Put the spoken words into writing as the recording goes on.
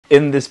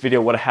in this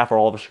video, what I have for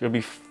all of us are going to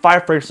be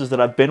 5 fragrances that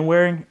I've been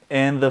wearing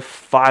and the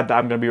 5 that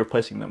I'm going to be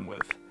replacing them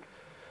with.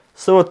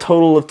 So a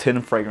total of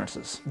 10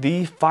 fragrances.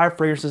 The 5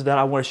 fragrances that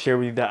I want to share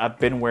with you that I've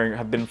been wearing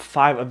have been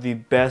 5 of the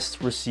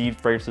best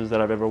received fragrances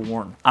that I've ever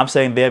worn. I'm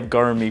saying they have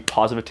garnered me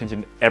positive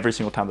attention every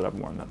single time that I've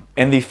worn them.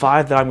 And the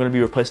 5 that I'm going to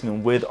be replacing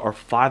them with are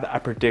 5 that I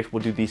predict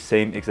will do the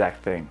same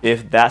exact thing.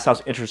 If that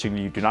sounds interesting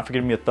to you, do not forget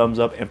to give me a thumbs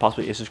up and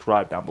possibly a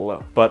subscribe down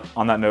below. But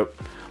on that note,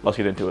 let's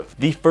get into it.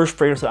 The first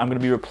fragrance that I'm going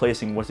to be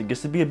replacing once it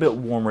gets to be a bit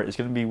warmer is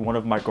going to be one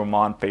of my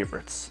gourmand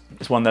favorites.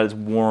 It's one that is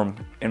warm,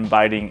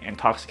 inviting,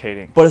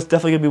 intoxicating, but it's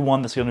definitely going to be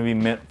one that's going to be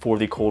meant for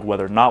the cold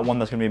weather, not one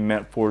that's going to be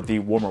meant for the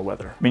warmer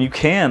weather. I mean, you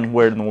can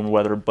wear it in the warmer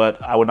weather,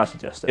 but I would not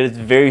suggest it. It is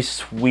very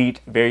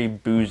sweet, very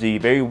boozy,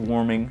 very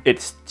warming.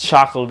 It's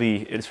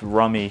chocolatey, it's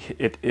rummy,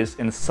 it is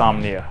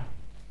insomnia.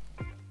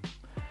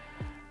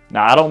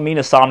 Now, I don't mean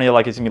insomnia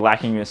like it's gonna be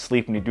lacking you in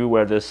sleep when you do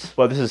wear this,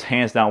 but this is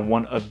hands down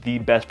one of the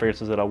best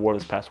fragrances that I wore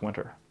this past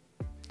winter.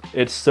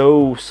 It's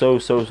so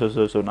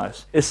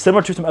nice. It's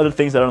similar to some other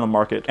things that are on the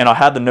market, and I'll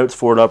have the notes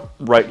for it up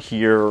right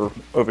here or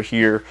over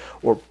here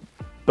or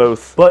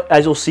both. But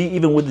as you'll see,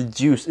 even with the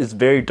juice, it's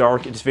very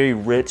dark, it's very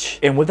rich,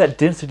 and with that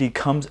density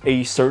comes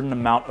a certain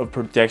amount of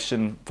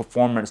projection,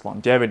 performance,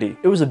 longevity.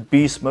 It was a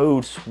beast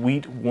mode,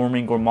 sweet,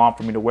 warming gourmand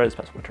for me to wear this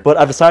past winter. But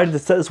I've decided to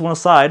set this one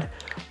aside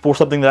for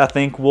something that I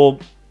think will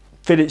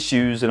fit its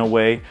shoes in a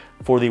way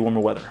for the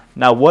warmer weather.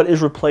 Now, what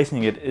is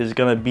replacing it is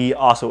going to be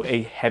also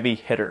a heavy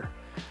hitter,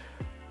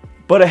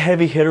 but a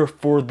heavy hitter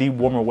for the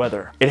warmer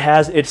weather. It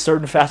has its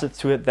certain facets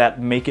to it that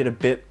make it a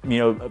bit, you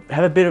know,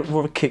 have a bit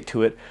more of a kick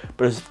to it,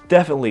 but it's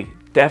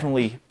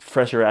definitely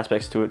fresher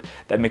aspects to it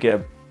that make it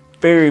a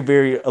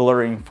very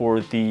alluring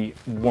for the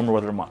warmer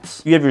weather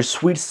months. You have your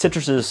sweet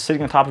citruses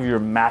sitting on top of your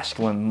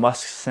masculine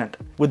musk scent.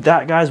 With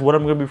that, guys, what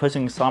I'm going to be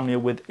replacing insomnia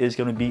with is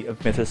going to be a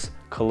Ventus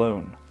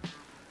cologne.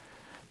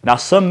 Now,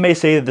 some may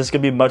say that this is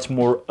going to be much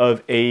more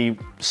of a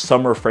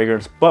summer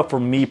fragrance, but for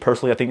me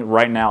personally, I think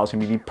right now is going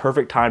to be the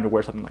perfect time to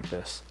wear something like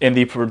this. And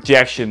the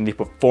projection, the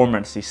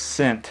performance, the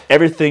scent,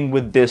 everything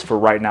with this for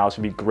right now is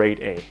going to be grade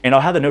A. And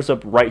I'll have the notes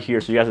up right here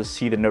so you guys can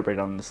see the note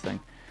breakdown on this thing.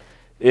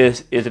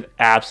 This is an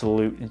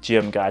absolute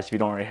gem, guys, if you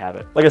don't already have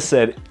it. Like I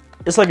said,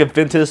 it's like a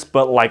Ventus,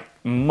 but like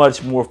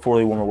much more for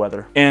the warmer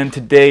weather. And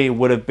today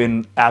would have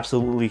been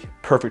absolutely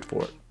perfect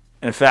for it.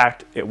 In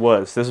fact, it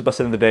was. This is my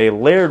scent of the day,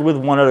 layered with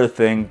one other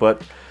thing,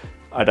 but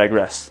I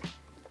digress.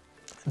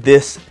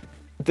 This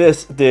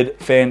did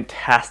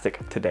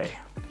fantastic today.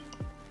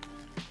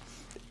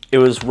 It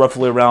was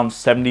roughly around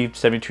 70,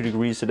 72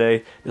 degrees today.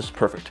 This was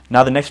perfect.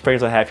 Now, the next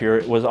fragrance I have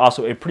here was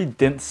also a pretty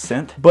dense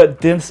scent,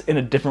 but dense in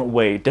a different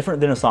way,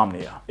 different than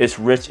insomnia. It's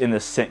rich in the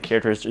scent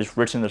characters, it's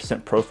rich in the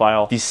scent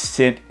profile. The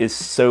scent is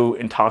so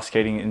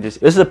intoxicating, and this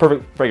is a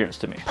perfect fragrance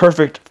to me.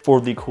 Perfect for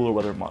the cooler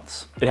weather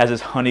months. It has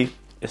this honey,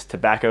 it's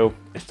tobacco,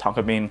 it's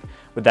tonka bean.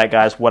 With that,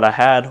 guys, what I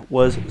had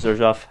was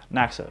Xerjoff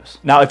Naxos.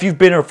 Now, if you've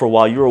been here for a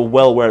while, you're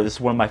well aware this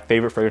is one of my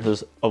favorite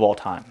fragrances of all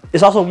time.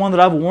 It's also one that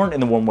I've worn in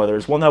the warm weather.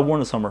 It's one that I've worn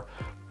in the summer.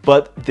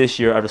 But this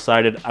year, I've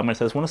decided I'm gonna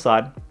set this one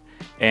aside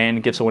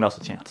and give someone else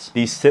a chance.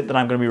 The scent that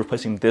I'm gonna be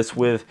replacing this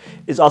with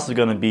is also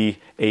gonna be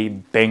a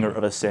banger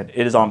of a scent.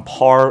 It is on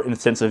par in the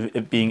sense of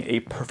it being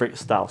a perfect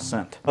style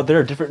scent. But there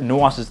are different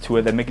nuances to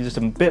it that make it just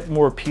a bit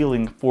more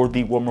appealing for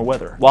the warmer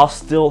weather, while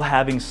still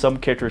having some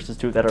characteristics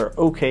to it that are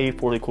okay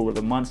for the cool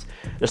weather months.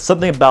 There's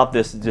something about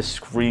this that just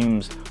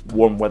screams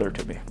warm weather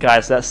to me.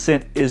 Guys, that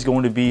scent is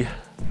going to be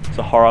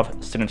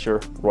Zaharoff Signature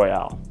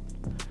Royale.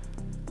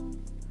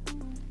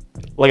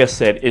 Like I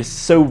said, it's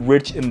so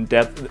rich in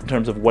depth in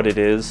terms of what it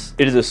is.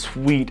 It is a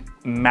sweet,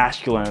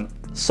 masculine,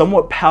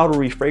 somewhat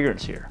powdery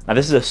fragrance here. Now,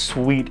 this is a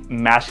sweet,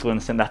 masculine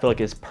scent that I feel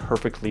like is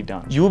perfectly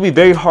done. You will be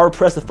very hard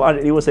pressed to find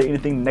anyone say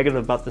anything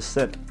negative about this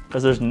scent,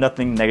 because there's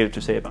nothing negative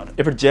to say about it.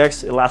 It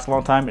projects, it lasts a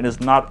long time, and is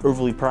not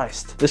overly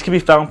priced. This can be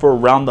found for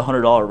around the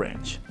 $100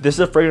 range. This is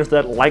a fragrance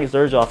that, like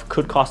Xerjoff,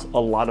 could cost a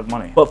lot of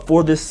money. But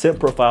for this scent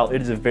profile,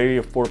 it is a very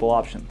affordable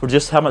option. For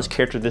just how much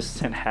character this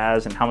scent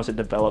has and how much it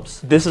develops,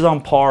 this is on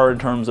par in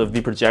terms of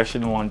the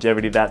projection and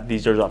longevity that the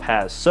Xerjoff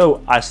has.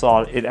 So I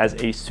saw it as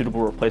a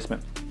suitable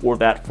replacement for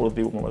that for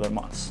the warmer weather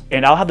months.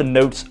 And I'll have the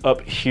notes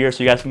up here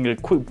so you guys can get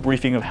a quick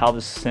briefing of how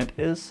this scent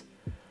is.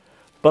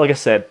 But like I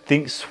said,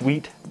 think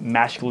sweet,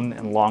 masculine,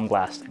 and long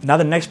lasting. Now,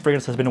 the next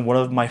fragrance has been one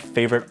of my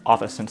favorite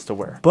office scents to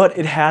wear, but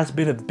it has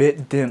been a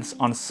bit dense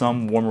on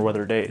some warmer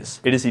weather days.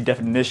 It is the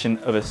definition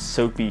of a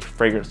soapy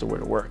fragrance to wear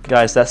to work.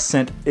 Guys, that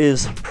scent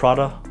is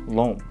Prada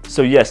L'Homme.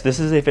 So yes, this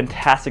is a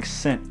fantastic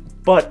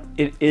scent, but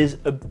it is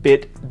a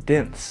bit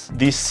dense.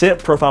 The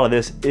scent profile of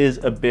this is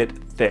a bit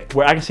thick,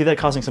 where I can see that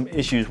causing some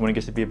issues when it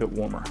gets to be a bit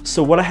warmer.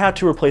 So what I had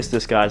to replace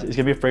this, guys, is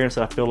gonna be a fragrance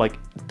that I feel like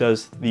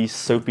does the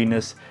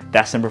soapiness,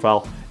 that scent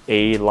profile,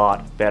 a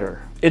lot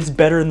better. It's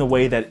better in the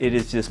way that it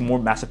is just more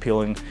mass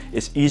appealing,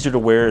 it's easier to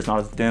wear, it's not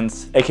as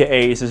dense,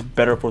 aka it's just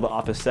better for the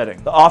office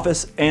setting. The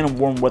office and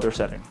warm weather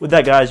setting. With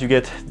that, guys, you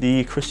get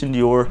the Christian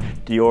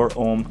Dior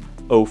Homme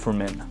Eau for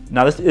Men.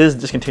 Now, this is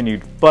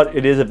discontinued, but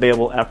it is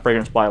available at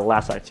Fragrance Buy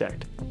last I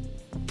checked.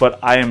 But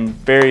I am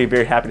very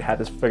happy to have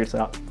this fragrance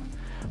out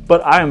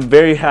But I am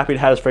very happy to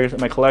have this fragrance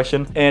in my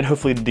collection, and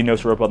hopefully the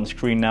notes are up on the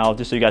screen now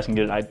just so you guys can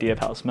get an idea of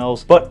how it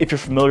smells. But if you're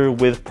familiar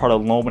with Prada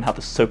L'Homme and have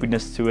the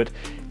soapiness to it,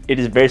 it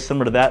is very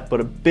similar to that,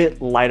 but a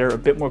bit lighter, a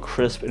bit more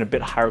crisp, and a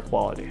bit higher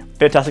quality.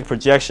 Fantastic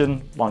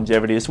projection,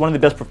 longevity. It's one of the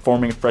best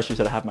performing freshies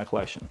that I have in my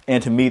collection.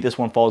 And to me, this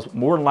one falls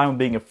more in line with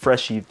being a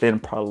freshie than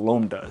Prada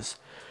L'Homme does,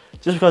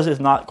 just because it's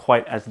not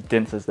quite as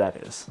dense as that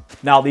is.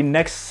 Now, the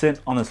next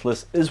scent on this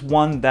list is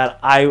one that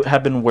I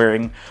have been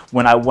wearing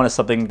when I wanted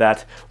something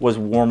that was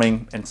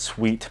warming and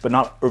sweet, but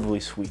not overly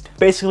sweet.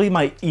 Basically,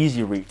 my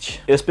Easy Reach.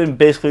 It's been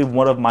basically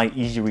one of my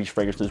Easy Reach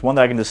fragrances, one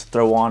that I can just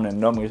throw on and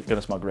know I'm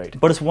gonna smell great.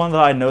 But it's one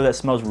that I know that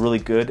smells really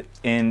good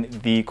in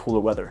the cooler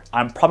weather.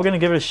 I'm probably gonna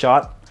give it a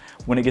shot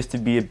when it gets to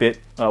be a bit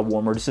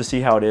warmer, just to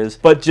see how it is.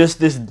 But just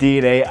this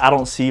DNA, I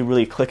don't see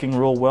really clicking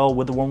real well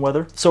with the warm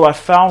weather. So I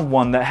found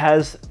one that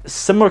has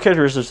similar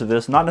characteristics to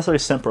this, not necessarily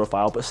scent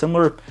profile, but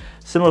similar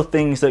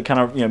things that kind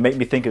of, you know, make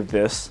me think of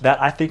this,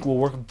 that I think will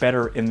work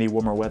better in the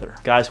warmer weather.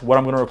 Guys, what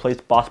I'm gonna replace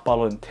Boss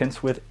Bottle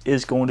Intense with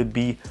is going to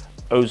be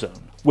Ozone,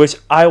 which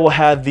I will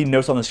have the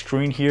notes on the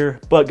screen here.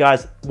 But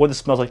guys, what this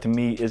smells like to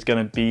me is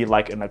gonna be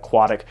like an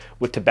aquatic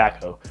with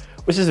tobacco,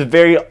 which is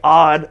very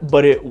odd,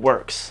 but it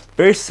works.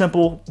 Very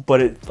simple,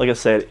 but it, like I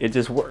said, it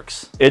just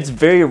works. It's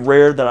very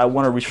rare that I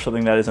want to reach for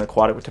something that is an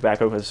aquatic with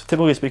tobacco, because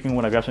typically speaking,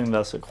 when I grab something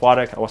that's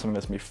aquatic, I want something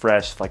that's gonna be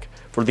fresh, like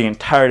for the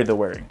entirety of the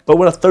wearing. But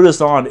when I throw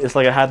this on, it's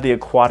like I have the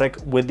aquatic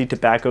with the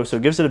tobacco, so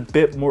it gives it a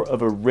bit more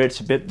of a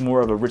rich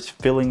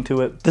feeling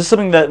to it. This is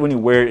something that when you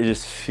wear it, it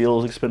just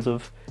feels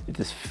expensive. It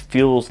just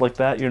feels like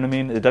that, you know what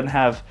I mean? It doesn't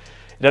have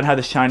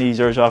the shiny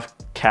Xerjoff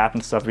cap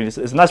and stuff. I mean, it's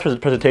a nice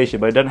presentation,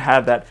 but it doesn't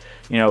have that,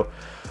 you know,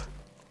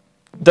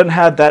 doesn't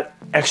have that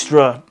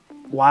extra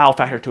wow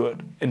factor to it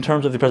in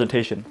terms of the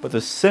presentation. But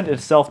the scent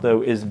itself,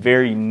 though, is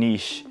very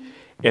niche,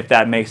 if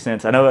that makes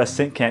sense. I know a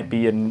scent can't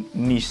be a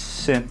niche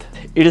scent.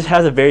 It just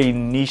has a very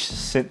niche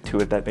scent to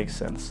it, that makes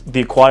sense.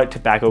 The aquatic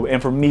tobacco,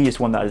 and for me, it's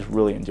one that I just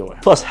really enjoy.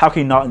 Plus, how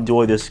can you not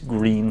enjoy this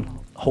green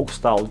Hulk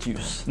style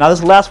juice? Now,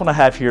 this last one I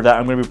have here that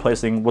I'm going to be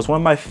replacing was one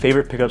of my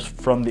favorite pickups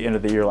from the end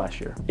of the year last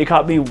year. It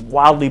caught me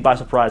wildly by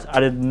surprise. I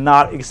did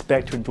not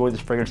expect to enjoy this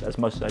fragrance as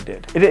much as I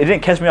did. It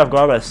didn't catch me off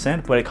guard by the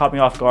scent, but it caught me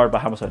off guard by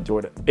how much I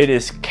enjoyed it. It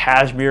is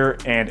cashmere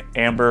and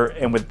amber,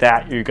 and with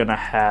that, you're going to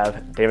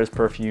have David's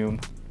Perfume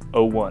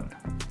 01.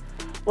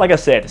 Like I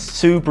said,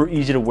 super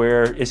easy to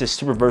wear. It's just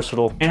super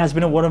versatile and has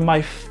been one of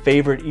my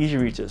favorite Easy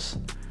Reaches.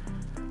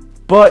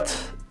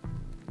 But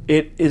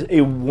it is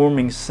a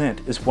warming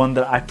scent. It's one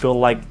that I feel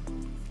like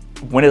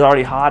when it's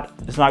already hot,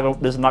 this is not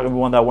gonna be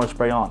one that I want to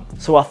spray on.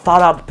 So I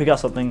thought out to pick out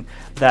something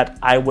that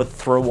I would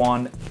throw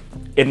on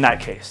in that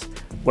case.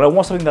 When I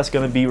want something that's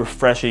gonna be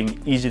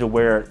refreshing, easy to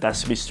wear,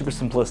 that's to be super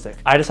simplistic,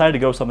 I decided to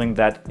go with something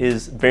that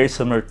is very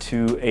similar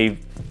to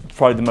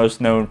probably the most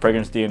known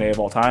fragrance DNA of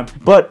all time.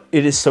 But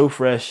it is so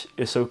fresh,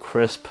 it's so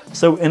crisp,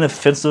 so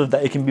inoffensive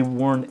that it can be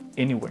worn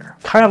anywhere.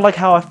 Kind of like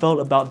how I felt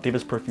about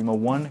David's Perfume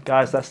 01.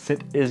 Guys, that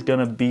scent is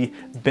gonna be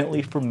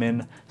Bentley for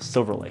Men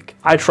Silver Lake.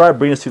 I tried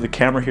bringing this to the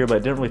camera here, but I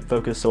didn't really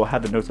focus, so I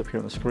had the notes up here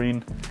on the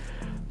screen.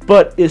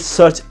 But it's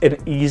such an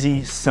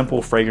easy,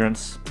 simple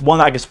fragrance. One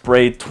that I can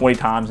spray 20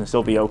 times and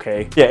still be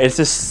okay. Yeah, it's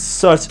just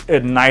such a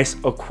nice,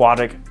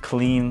 aquatic,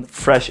 clean,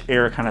 fresh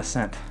air kind of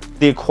scent.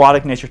 The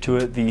aquatic nature to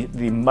it, the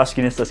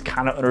muskiness that's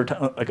kind of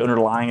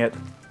underlying it.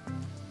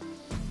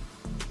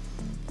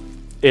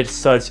 It's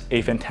such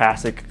a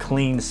fantastic,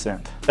 clean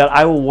scent that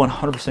I will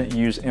 100%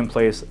 use in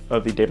place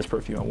of the David's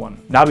Perfume 01.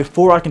 Now,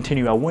 before I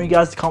continue, I want you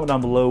guys to comment down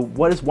below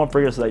what is one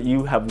fragrance that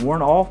you have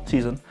worn all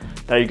season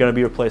that you're gonna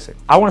be replacing.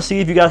 I wanna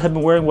see if you guys have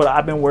been wearing what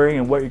I've been wearing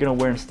and what you're gonna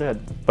wear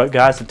instead. But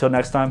guys, until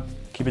next time,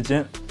 keep it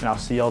gent, and I'll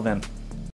see y'all then.